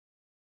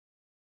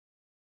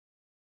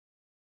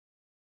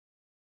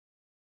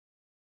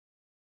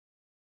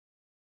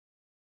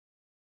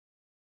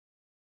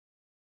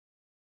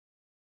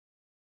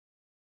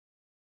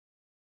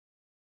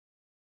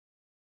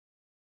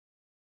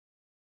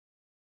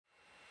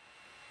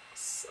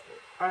So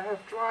I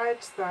have dried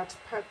that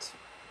PET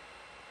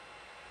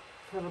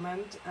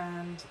filament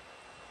and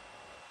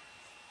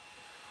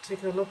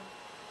take a look.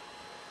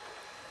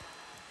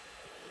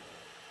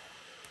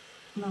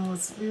 Now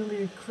it's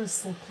really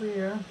crystal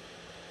clear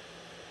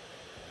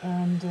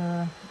and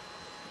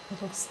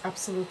it looks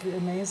absolutely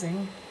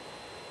amazing.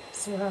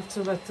 So I have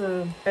to let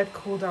the bed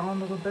cool down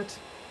a little bit.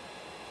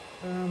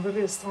 I'm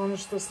really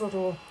astonished this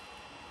little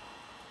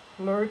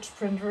Lerdge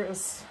printer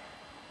is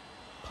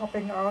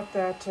popping out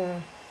that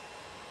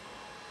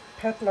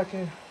PET like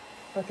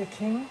a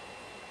king.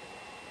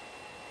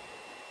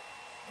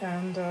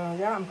 And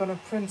yeah, I'm gonna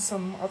print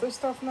some other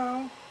stuff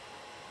now.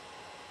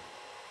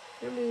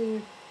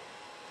 Really,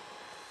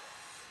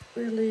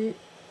 really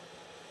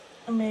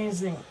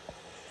amazing.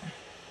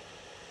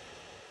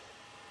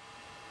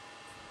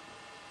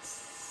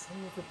 So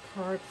the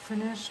part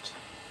finished.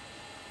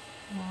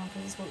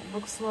 This is what it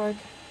looks like.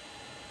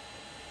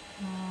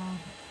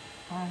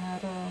 I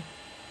had a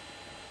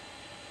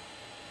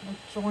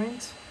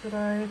joint that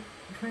I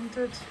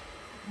printed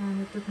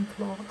and it didn't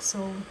clog,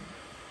 so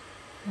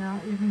yeah,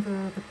 even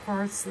the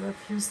parts that I've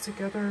fused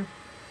together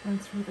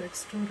went through the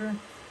extruder.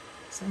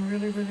 So I'm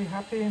really, really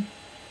happy.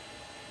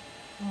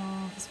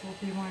 This will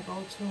be my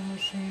go-to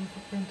machine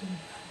for printing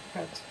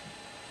PET.